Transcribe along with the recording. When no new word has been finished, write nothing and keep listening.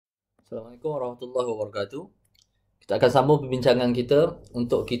Assalamualaikum warahmatullahi wabarakatuh. Kita akan sambung perbincangan kita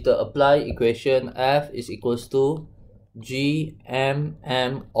untuk kita apply equation F is equals to Gmm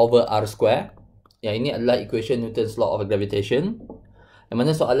over R square. Yang ini adalah equation Newton's law of gravitation. Yang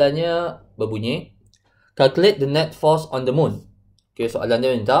mana soalannya berbunyi, calculate the net force on the moon. Okay, soalan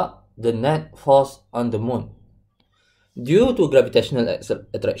dia minta the net force on the moon due to gravitational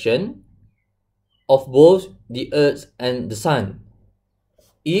attraction of both the Earth and the Sun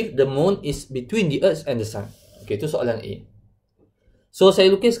if the moon is between the Earth and the Sun. Okay, itu soalan A. So, saya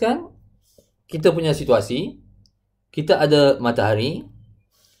lukiskan kita punya situasi. Kita ada matahari,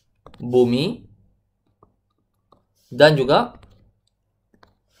 bumi dan juga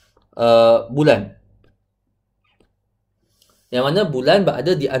bulan. Yang mana bulan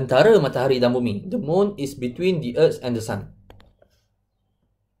berada di antara matahari dan bumi. The moon is between the Earth and the Sun.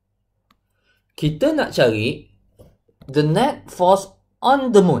 Kita nak cari the net force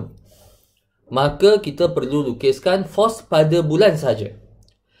on the moon. Maka kita perlu lukiskan force pada bulan saja.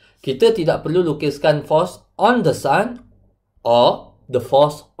 Kita tidak perlu lukiskan force on the sun or the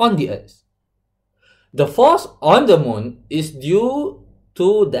force on the earth. The force on the moon is due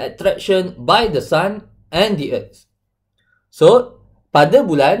to the attraction by the sun and the earth. So, pada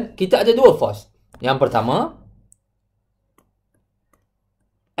bulan kita ada dua force. Yang pertama,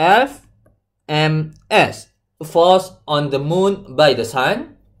 FMS, force on the moon by the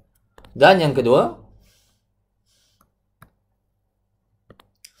sun. Dan yang kedua,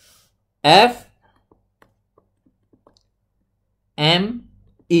 FME,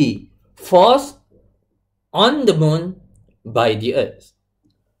 force on the moon by the earth.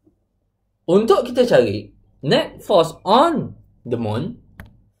 Untuk kita cari net force on the moon,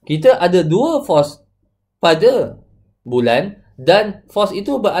 kita ada dua force pada bulan dan force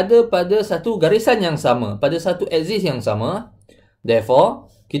itu berada pada satu garisan yang sama, pada satu axis yang sama.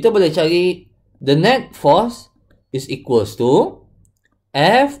 Therefore, kita boleh cari the net force is equals to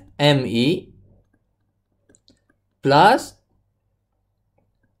FME plus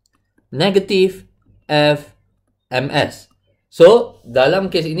negative FMS. So,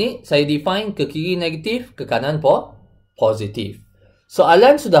 dalam kes ini, saya define ke kiri negatif, ke kanan positif.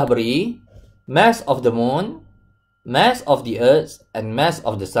 Soalan sudah beri mass of the moon, mass of the earth and mass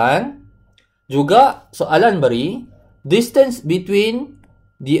of the sun. Juga soalan beri distance between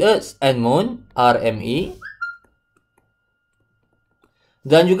the earth and moon, RME.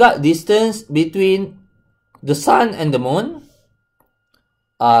 Dan juga distance between the sun and the moon,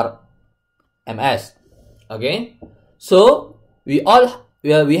 RMS. Okay. So, we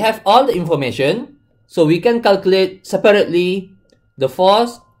have all the information. So, we can calculate separately the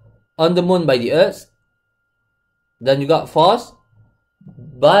force on the moon by the earth dan juga force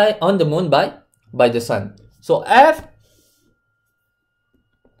on the moon by the sun. So, F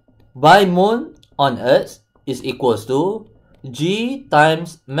by moon on earth is equals to G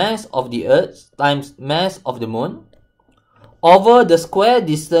times mass of the earth times mass of the moon over the square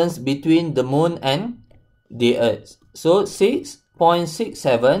distance between the moon and the earth. So, 6.67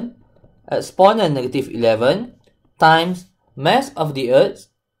 exponent negative 11 times mass of the earth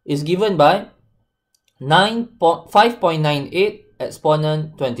is given by 5.98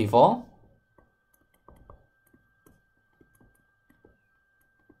 exponent 24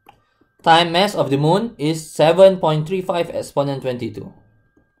 time mass of the moon is 7.35 exponent 22.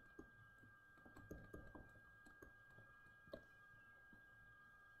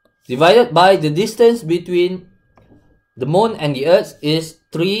 Divided by the distance between the moon and the earth is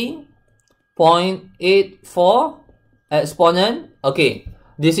 3.84 exponent. Okay,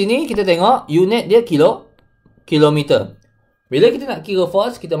 di sini kita tengok unit dia kilometer. Bila kita nak kira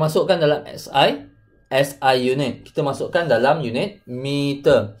force, kita masukkan dalam SI unit. Kita masukkan dalam unit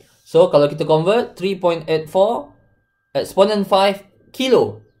meter. So, kalau kita convert 3.84 exponent 5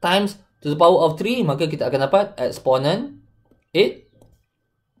 kilo times to the power of 3, maka kita akan dapat exponent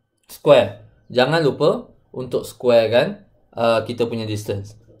 8 square. Jangan lupa untuk square kan kita punya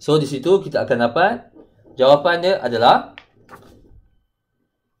distance. So, di situ kita akan dapat jawapan dia adalah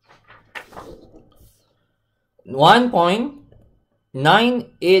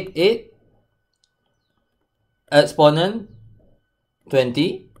 1.988 exponent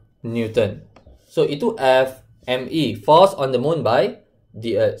 20 Newton. So, itu FME, force on the moon by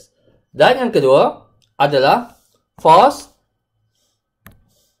the earth. Dan yang kedua adalah force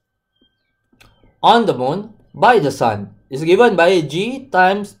on the moon by the sun. Is given by G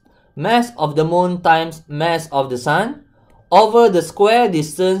times mass of the moon times mass of the sun over the square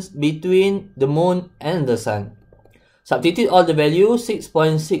distance between the moon and the sun. Substitute all the values,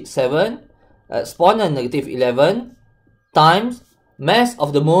 6.67 exponent negative 11 times mass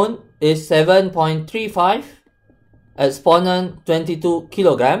of the moon is 7.35 exponent 22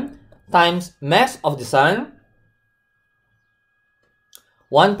 kilogram times mass of the sun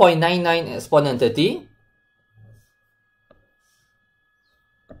 1.99 exponent 30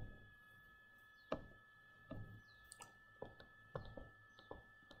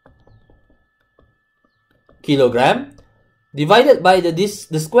 kilogram divided by the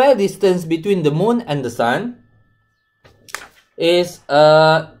square distance between the moon and the sun is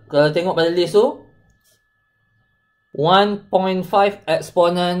kalau tengok pada list tu 1.5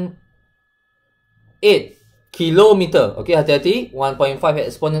 exponent 8 kilometer. Okey, hati-hati. 1.5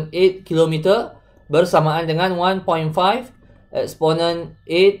 exponent 8 kilometer bersamaan dengan 1.5 exponent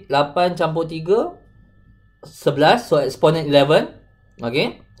 8 8 campur 3 11, so exponent 11.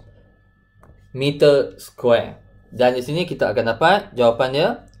 Okey, meter square. Dan di sini kita akan dapat jawapan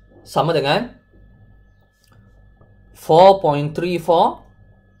dia sama dengan 4.34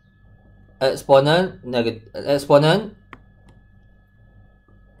 exponent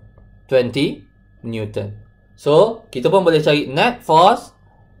 20 Newton. So, kita pun boleh cari net force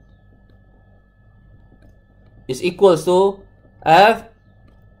is equals to F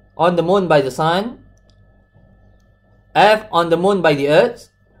on the moon by the sun, F on the moon by the earth,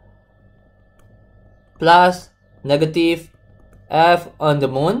 plus negative F on the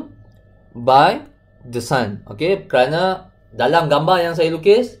moon by the sun. Okay, kerana dalam gambar yang saya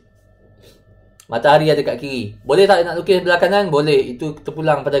lukis, matahari ada kat kiri. Boleh tak nak lukis belah kanan? Boleh. Itu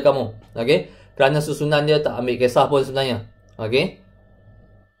terpulang pada kamu. Okay, kerana susunan dia tak ambil kisah pun sebenarnya. Okay,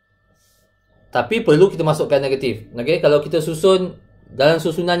 tapi perlu kita masukkan negatif. Okay, kalau kita susun dalam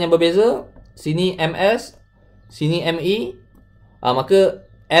susunan yang berbeza, sini MS, sini ME, maka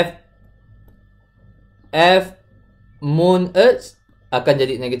F moon earth akan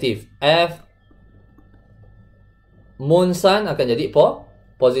jadi negatif. F moon sun akan jadi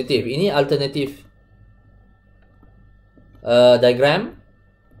positif. Ini alternatif diagram.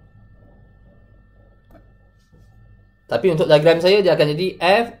 Tapi untuk diagram saya dia akan jadi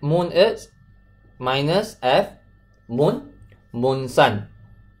F moon earth minus F moon sun.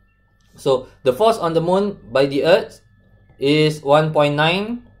 So the force on the moon by the earth is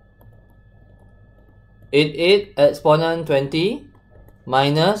 1.988 exponent 20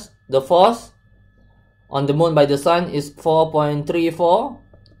 minus the force on the moon by the sun is 4.34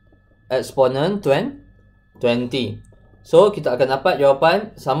 exponent 20. So, kita akan dapat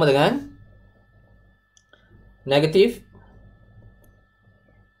jawapan sama dengan negative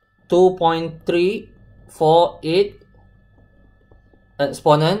 2.348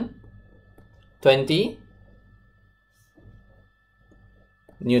 exponent 20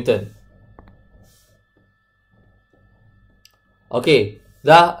 Newton. Okay,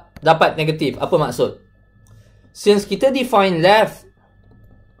 dah dapat negatif. Apa maksud? Since kita define left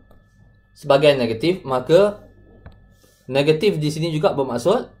sebagai negatif, maka negatif di sini juga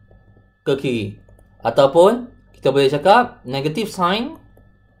bermaksud ke kiri. Ataupun kita boleh cakap negative sign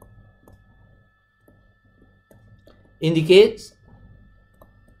indicates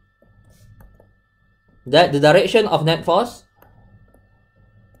that the direction of net force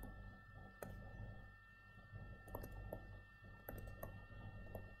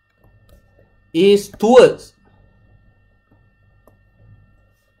is towards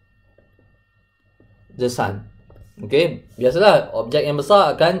the sun. Okay, biasalah objek yang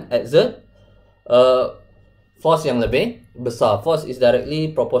besar akan exert force yang lebih besar. Force is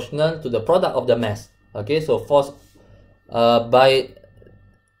directly proportional to the product of the mass. Okay, so force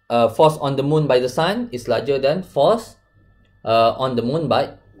force on the moon by the sun is larger than force on the moon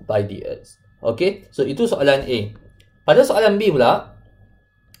by the earth. Okay, so itu soalan A. Pada soalan B pula,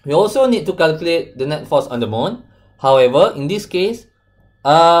 we also need to calculate the net force on the moon. However, in this case,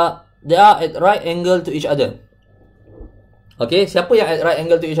 they are at right angle to each other. Okay, siapa yang at right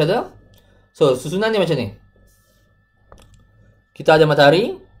angle to each other? So, susunan dia macam ni. Kita ada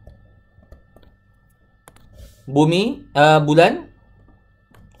matahari, bumi, bulan,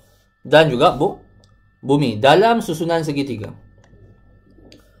 dan juga bumi dalam susunan segitiga.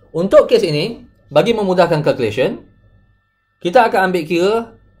 Untuk kes ini, bagi memudahkan calculation, kita akan ambil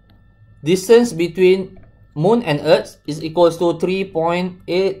kira distance between moon and earth is equals to 3.84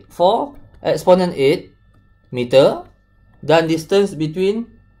 exponent 8 meter, dan distance between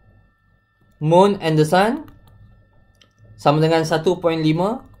moon and the sun sama dengan 1.5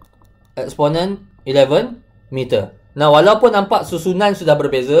 exponent 11 meter. Nah, walaupun nampak susunan sudah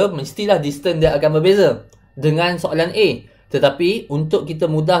berbeza, mestilah distance dia akan berbeza dengan soalan A. Tetapi untuk kita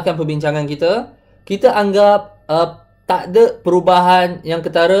mudahkan perbincangan kita, kita anggap tak ada perubahan yang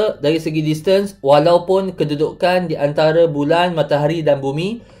ketara dari segi distance walaupun kedudukan di antara bulan, matahari dan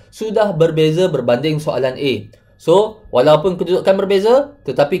bumi sudah berbeza berbanding soalan A. So, walaupun kedudukan berbeza,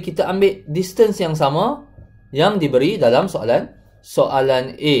 tetapi kita ambil distance yang sama yang diberi dalam soalan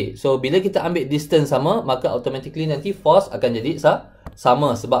A. So, bila kita ambil distance sama, maka automatically nanti force akan jadi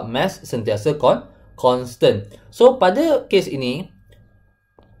sama sebab mass sentiasa constant. So, pada kes ini,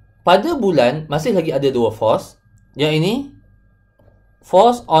 pada bulan masih lagi ada dua force. Yang ini,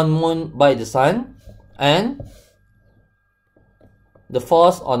 force on moon by the sun and the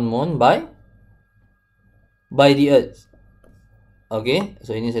force on moon by the earth. Okay,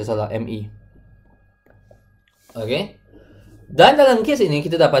 so ini saya salah, ME. Okay, dan dalam kes ini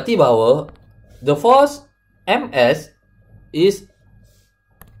kita dapati bahawa the force MS is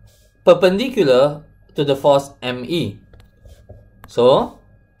perpendicular to the force ME. So,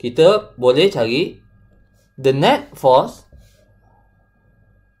 kita boleh cari the net force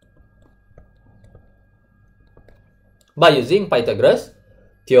by using Pythagoras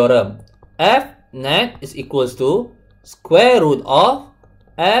theorem. F net is equals to square root of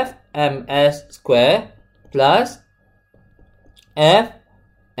Fms square plus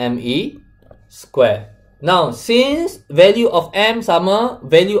Fme square. Now, since value of M sama,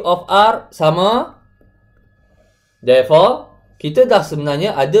 value of R sama, therefore, kita dah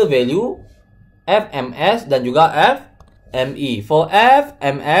sebenarnya ada value Fms dan juga Fme. For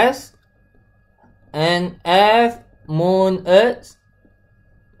Fms and F moon earth,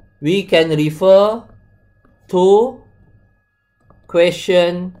 we can refer to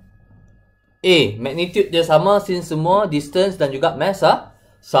question A. Magnitude dia sama since semua distance dan juga mass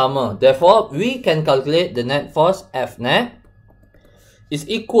sama. Therefore, we can calculate the net force F net is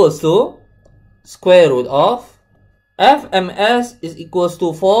equals to square root of Fms is equals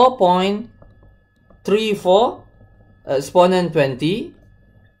to 4.34 exponent 20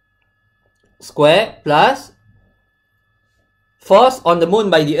 square plus force on the moon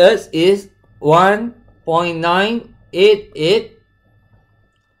by the earth is 1.988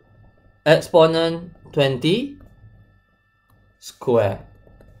 exponent 20 square.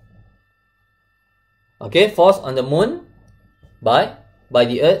 Okay, force on the moon by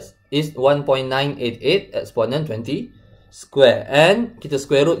the earth is 1.988 exponent 20 square. And kita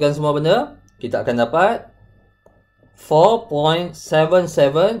square rootkan semua benda, kita akan dapat 4.77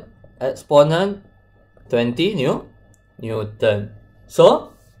 exponent 20 Newton.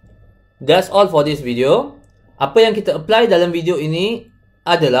 So, that's all for this video. Apa yang kita apply dalam video ini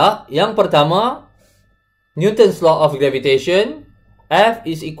adalah yang pertama, Newton's law of gravitation, F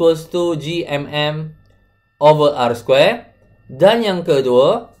is equals to Gmm over R square. Dan yang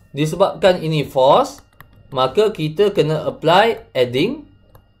kedua, disebabkan ini force, maka kita kena apply adding,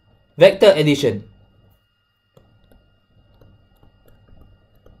 vector addition.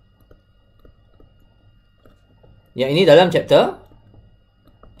 Yang ini dalam chapter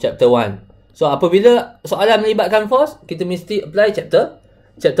 1. So, apabila soalan melibatkan force, kita mesti apply chapter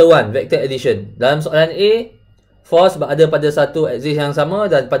 1, vector addition. Dalam soalan A, force berada pada satu axis yang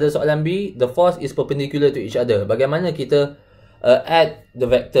sama, dan pada soalan B, the force is perpendicular to each other. Bagaimana kita add the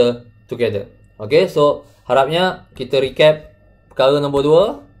vector together. Okay, so harapnya kita recap perkara nombor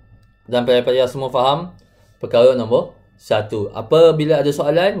 2 dan pelajar-pelajar semua faham perkara nombor 1. Apabila ada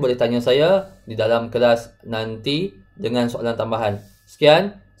soalan, boleh tanya saya di dalam kelas nanti dengan soalan tambahan.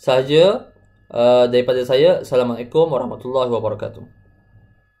 Sekian sahaja daripada saya. Assalamualaikum warahmatullahi wabarakatuh.